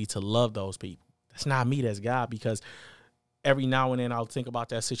capacity to love those people. That's not me, that's God, because every now and then I'll think about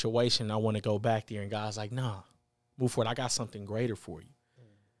that situation and I want to go back there, and God's like, nah, move forward. I got something greater for you.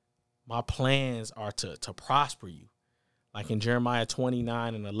 My plans are to prosper you. Like in Jeremiah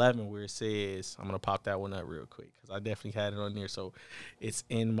 29:11, where it says, I'm going to pop that one up real quick because I definitely had it on there. So it's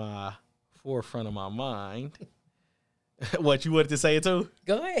in my forefront of my mind. What, you wanted to say it too?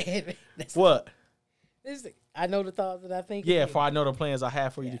 Go ahead. What? I know the thoughts that I think. Yeah, for I know the plans I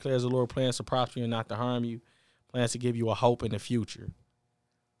have for you, declares the Lord, plans to prosper you and not to harm you, plans to give you a hope in the future.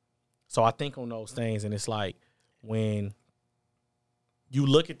 So I think on those things, and it's like when you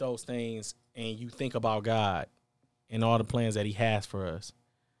look at those things and you think about God and all the plans that he has for us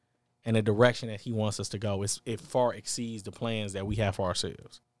and the direction that he wants us to go, it far exceeds the plans that we have for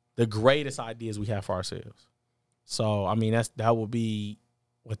ourselves. The greatest ideas we have for ourselves. So, I mean, that would be,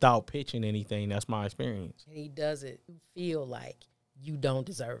 without pitching anything, that's my experience. And he does it feel like you don't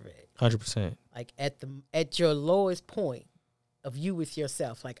deserve it. 100%. Like at your lowest point of you with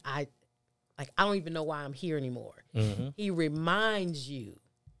yourself, like I don't even know why I'm here anymore. Mm-hmm. He reminds you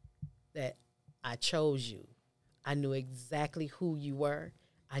that I chose you. I knew exactly who you were.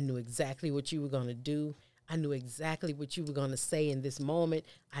 I knew exactly what you were going to do. I knew exactly what you were going to say in this moment.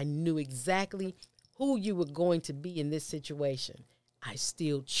 I knew exactly who you were going to be in this situation. I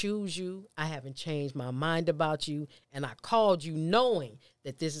still choose you. I haven't changed my mind about you. And I called you knowing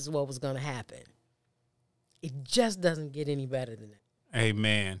that this is what was going to happen. It just doesn't get any better than that.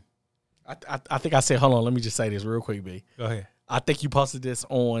 Amen. I think I said, hold on, let me just say this real quick, B. Go ahead. I think you posted this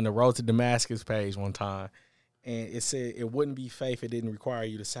on the Road to Damascus page one time. And it said it wouldn't be faith. It didn't require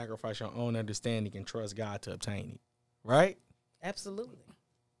you to sacrifice your own understanding and trust God to obtain it. Right? Absolutely.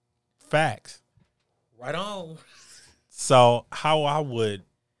 Facts. Right on. So how I would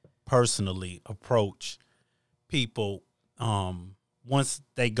personally approach people, once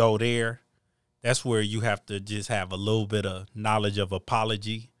they go there, that's where you have to just have a little bit of knowledge of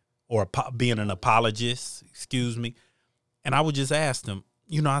apology or being an apologist, excuse me. And I would just ask them,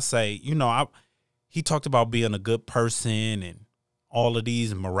 I say, he talked about being a good person and all of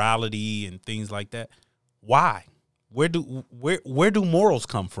these morality and things like that. Why? Where do morals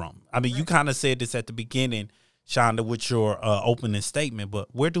come from? I mean, you kind of said this at the beginning, Shonda, with your opening statement,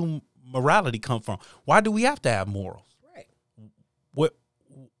 but where do morality come from? Why do we have to have morals? Right.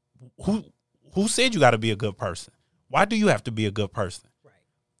 Who said you got to be a good person? Why do you have to be a good person? Right.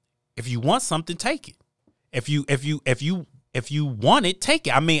 If you want something, take it. If you want it, take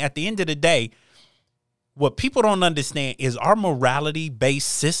it. I mean, at the end of the day, what people don't understand is our morality-based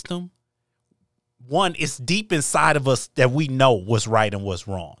system, one, it's deep inside of us that we know what's right and what's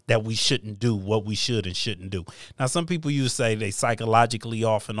wrong, that we shouldn't do what we should and shouldn't do. Now, some people you say they psychologically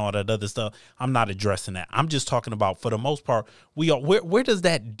off and all that other stuff. I'm not addressing that. I'm just talking about, for the most part, where does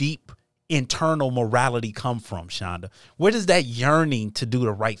that deep internal morality come from, Shonda? Where does that yearning to do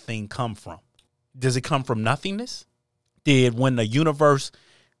the right thing come from? Does it come from nothingness? Did when the universe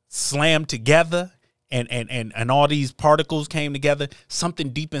slammed together and all these particles came together,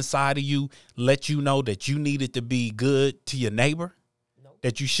 something deep inside of you let you know that you needed to be good to your neighbor? Nope.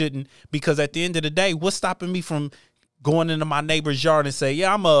 That you shouldn't? Because at the end of the day, what's stopping me from going into my neighbor's yard and say,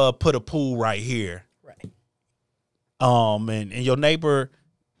 yeah, I'm going to put a pool right here. Right. And your neighbor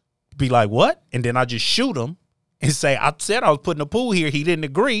be like, what? And then I just shoot him and say, I said I was putting a pool here. He didn't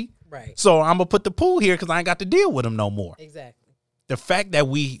agree. Right. So I'm going to put the pool here because I ain't got to deal with him no more. Exactly. The fact that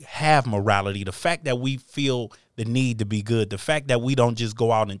we have morality, the fact that we feel the need to be good, the fact that we don't just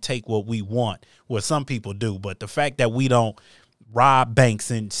go out and take what we want, well, some people do, but the fact that we don't rob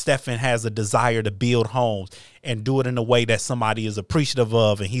banks, and Stephen has a desire to build homes and do it in a way that somebody is appreciative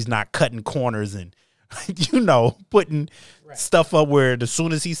of, and he's not cutting corners and, putting stuff up where as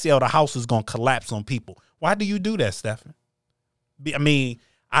soon as he sell, the house is going to collapse on people. Why do you do that, Stephen? I mean,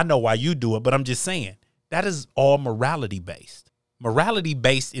 I know why you do it, but I'm just saying that is all morality based. Morality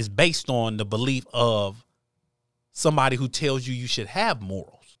based is based on the belief of somebody who tells you should have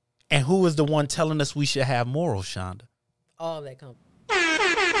morals. And who is the one telling us we should have morals, Shonda? All that comes.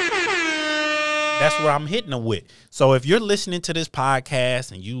 That's what I'm hitting them with. So if you're listening to this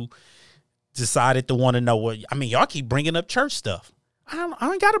podcast and you decided to want to know y'all keep bringing up church stuff. I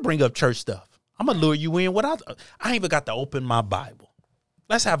ain't got to bring up church stuff. I'm going to lure you in without, I ain't even got to open my Bible.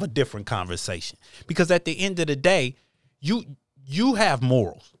 Let's have a different conversation. Because at the end of the day, you have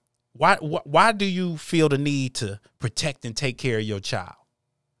morals. Why do you feel the need to protect and take care of your child?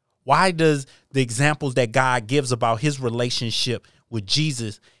 Why does the examples that God gives about his relationship with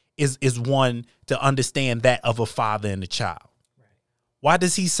Jesus is one to understand that of a father and a child? Right. Why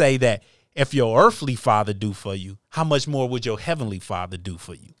does he say that if your earthly father do for you, how much more would your heavenly father do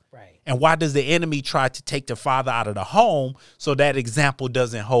for you? Right. And why does the enemy try to take the father out of the home so that example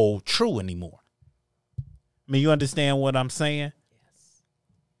doesn't hold true anymore? I mean, you understand what I'm saying? Yes.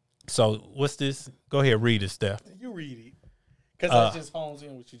 So what's this? Go ahead, read it, Steph. You read it. Because that just hones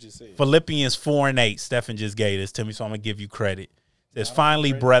in what you just said. Philippians 4:8, Stephen just gave this to me, so I'm going to give you credit. It says,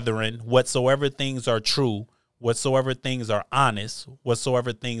 finally, brethren, whatsoever things are true, whatsoever things are honest,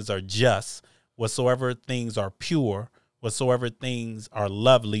 whatsoever things are just, whatsoever things are pure, whatsoever things are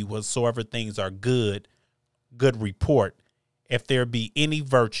lovely, whatsoever things are good report, if there be any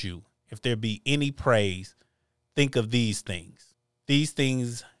virtue, if there be any praise, think of these things. These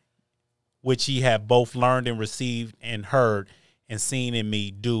things which ye have both learned and received and heard and seen in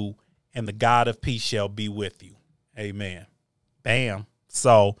me do, and the God of peace shall be with you. Amen. Bam.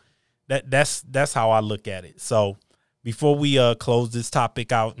 So that's how I look at it. So before we close this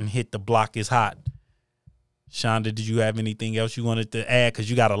topic out and hit the block is hot, Shonda, did you have anything else you wanted to add? Because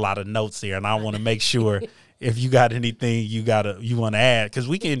you got a lot of notes here, and I want to make sure if you got anything you want to add, because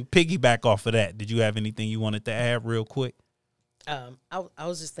we can piggyback off of that. Did you have anything you wanted to add real quick? I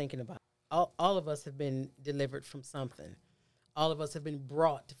was just thinking about all of us have been delivered from something. All of us have been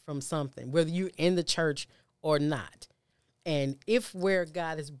brought from something, whether you're in the church or not. And if where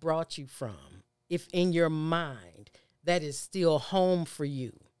God has brought you from, if in your mind that is still home for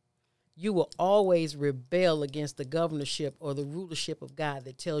you, you will always rebel against the governorship or the rulership of God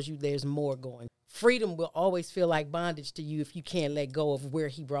that tells you there's more going. Freedom will always feel like bondage to you if you can't let go of where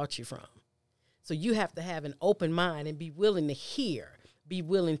he brought you from. So you have to have an open mind and be willing to hear, be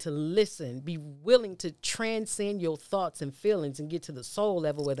willing to listen, be willing to transcend your thoughts and feelings and get to the soul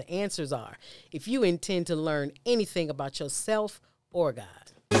level where the answers are, if you intend to learn anything about yourself or God.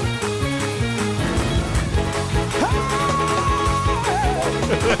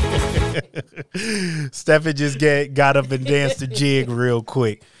 Stephen just got up and danced the jig real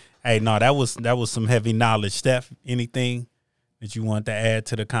quick. Hey, no, that was some heavy knowledge. Steph, anything that you want to add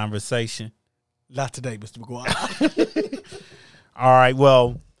to the conversation? Not today, Mr. McGuire. All right.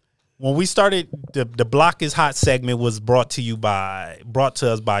 Well, when we started, the Block is Hot segment was brought to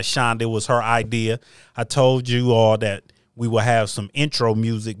us by Shonda. It was her idea. I told you all that we will have some intro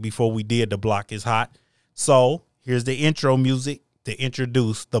music before we did the Block is Hot. So here's the intro music to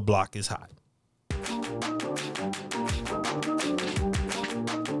introduce the Block is Hot.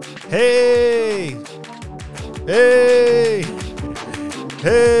 Hey, hey,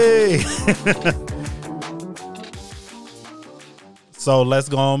 hey. So let's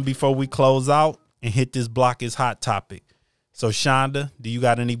go on before we close out and hit this Block is Hot topic. So Shonda, do you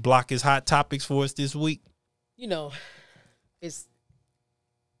got any Block is Hot topics for us this week? You know,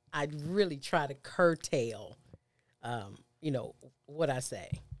 I really try to curtail, what I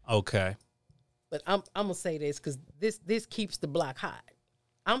say. Okay. But I'm gonna say this because this keeps the block hot.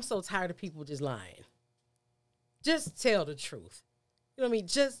 I'm so tired of people just lying. Just tell the truth. You know what I mean?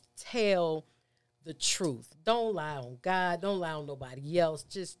 Just tell the truth. Don't lie on God. Don't lie on nobody else.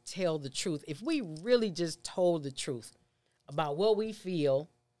 Just tell the truth. If we really just told the truth about what we feel,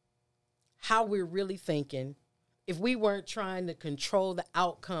 how we're really thinking, if we weren't trying to control the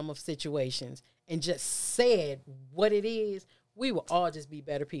outcome of situations and just said what it is, we will all just be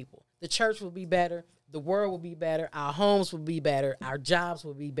better people. The church will be better. The world will be better. Our homes will be better. Our jobs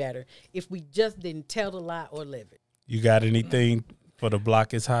will be better if we just didn't tell the lie or live it. You got anything for the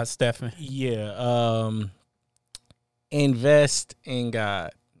Block is Hot, Stephen? Yeah. Invest in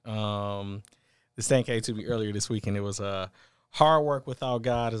God. This thing came to me earlier this week, and it was hard work without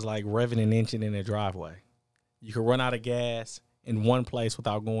God is like revving an engine in a driveway. You can run out of gas. in one place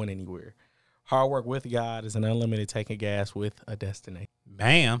without going anywhere. Hard work with God is an unlimited tank of gas with a destination.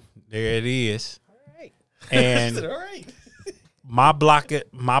 Bam, there it is. All right. And All right. my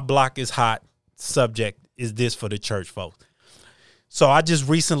block is hot subject is this for the church folks. So I just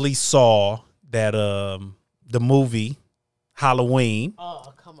recently saw that the movie Halloween.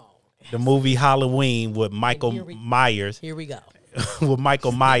 Oh, come on. The movie Halloween with Michael Myers. Here we go. With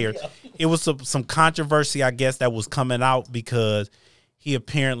Michael Myers. It was some controversy, I guess, that was coming out because he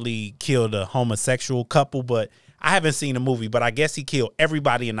apparently killed a homosexual couple, but I haven't seen the movie, but I guess he killed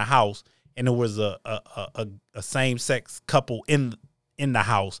everybody in the house, and there was a same-sex couple in the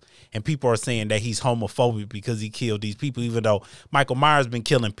house, and people are saying that he's homophobic because he killed these people, even though Michael Myers been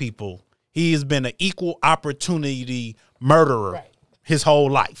killing people. He has been an equal opportunity murderer his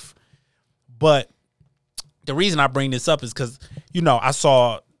whole life. But the reason I bring this up is because, I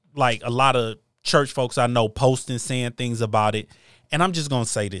saw like a lot of church folks I know posting, saying things about it. And I'm just going to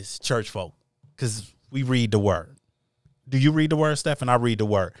say this, church folk, because we read the word. Do you read the word, Steph? And I read the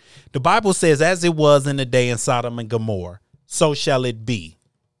word. The Bible says, as it was in the day in Sodom and Gomorrah, so shall it be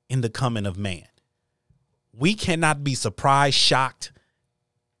in the coming of man. We cannot be surprised, shocked,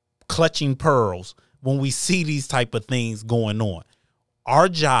 clutching pearls when we see these type of things going on. Our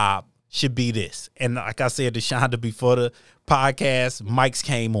job should be this. And like I said to Shonda before the podcast, mics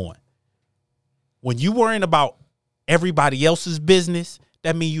came on. When you worrying about everybody else's business,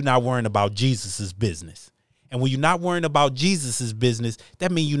 that means you're not worrying about Jesus's business. And when you're not worrying about Jesus's business,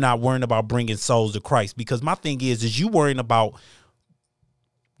 that means you're not worrying about bringing souls to Christ. Because my thing is you worrying about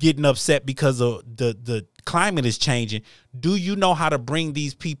getting upset because of the climate is changing. Do you know how to bring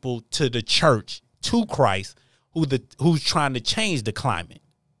these people to the church, to Christ, who's trying to change the climate?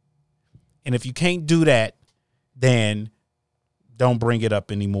 And if you can't do that, then don't bring it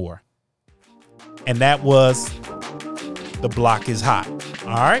up anymore. And that was The Block is Hot.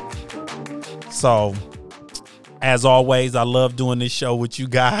 All right. So, as always, I love doing this show with you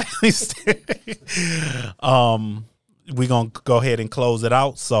guys. We're going to go ahead and close it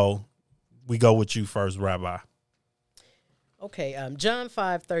out. So, we go with you first, Rabbi. Okay, John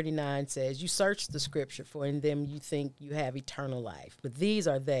 5:39 says, you search the scripture, for in them you think you have eternal life. But these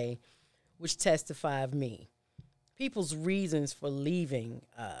are they which testify of me. People's reasons for leaving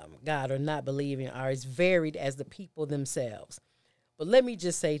God or not believing are as varied as the people themselves. But let me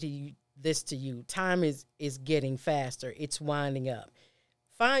just say to you, time is getting faster. It's winding up.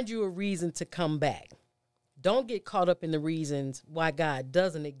 Find you a reason to come back. Don't get caught up in the reasons why God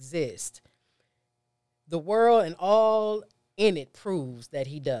doesn't exist. The world and all in it proves that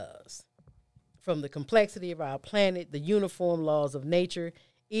he does. From the complexity of our planet, the uniform laws of nature,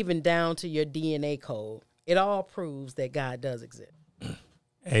 even down to your DNA code, it all proves that God does exist.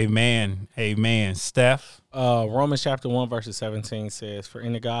 Amen. Amen. Steph? Romans chapter 1, verses 17 says, for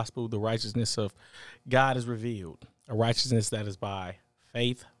in the gospel, the righteousness of God is revealed, a righteousness that is by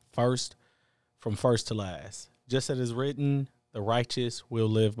faith first, from first to last. Just as it is written, the righteous will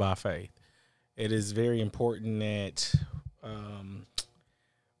live by faith. It is very important that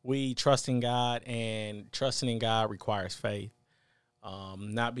we trust in God, and trusting in God requires faith.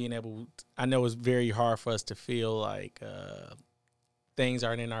 Not being able, I know it's very hard for us to feel like things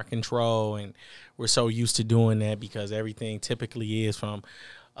aren't in our control, and we're so used to doing that because everything typically is from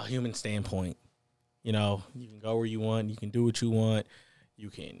a human standpoint. You can go where you want, you can do what you want, you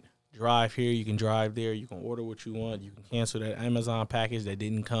can drive here, you can drive there, you can order what you want, you can cancel that Amazon package that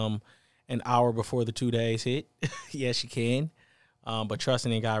didn't come an hour before the 2 days hit. Yes, you can. But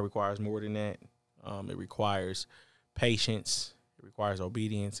trusting in God requires more than that. It requires patience. It requires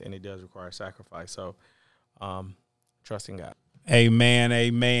obedience, and it does require sacrifice. So, trust in God. Amen.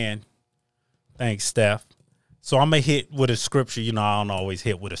 Amen. Thanks, Steph. So I'm going to hit with a scripture. I don't always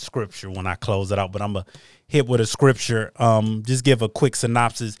hit with a scripture when I close it out, but I'm going to hit with a scripture. Just give a quick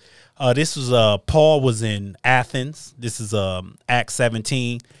synopsis. This was Paul was in Athens. This is Acts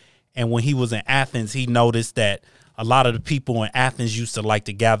 17. And when he was in Athens, he noticed that a lot of the people in Athens used to like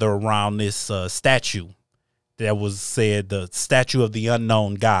to gather around this statue that was said the statue of the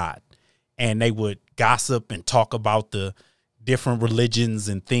unknown God. And they would gossip and talk about the different religions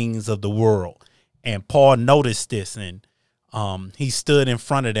and things of the world. And Paul noticed this, and he stood in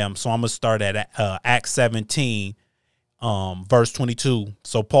front of them. So I'm going to start at Acts 17, verse 22.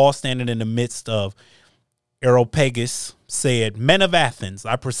 So Paul, standing in the midst of Areopagus, said, men of Athens,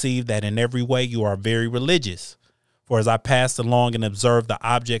 I perceive that in every way you are very religious. For as I passed along and observed the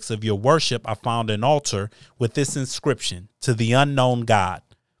objects of your worship, I found an altar with this inscription, to the unknown God.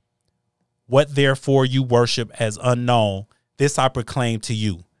 What therefore you worship as unknown, this I proclaim to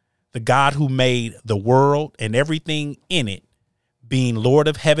you. The God who made the world and everything in it, being Lord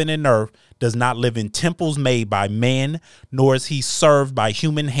of heaven and earth, does not live in temples made by men, nor is he served by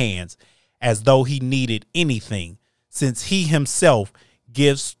human hands, as though he needed anything, since he himself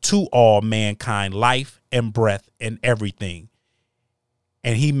gives to all mankind life and breath and everything.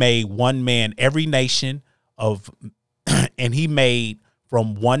 And he made one man every nation of and he made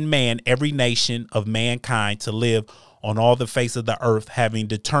from one man every nation of mankind to live on all the face of the earth, having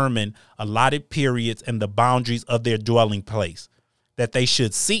determined allotted periods and the boundaries of their dwelling place, that they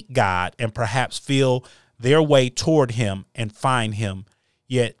should seek God and perhaps feel their way toward him and find him.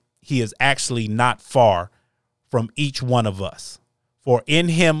 Yet he is actually not far from each one of us. For in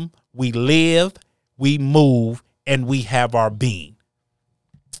him we live, we move, and we have our being.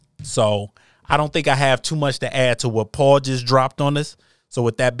 So I don't think I have too much to add to what Paul just dropped on us. So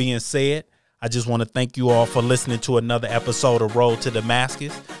with that being said, I just want to thank you all for listening to another episode of Road to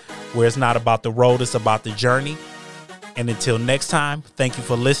Damascus, where it's not about the road, it's about the journey. And until next time, thank you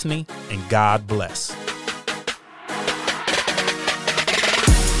for listening, and God bless.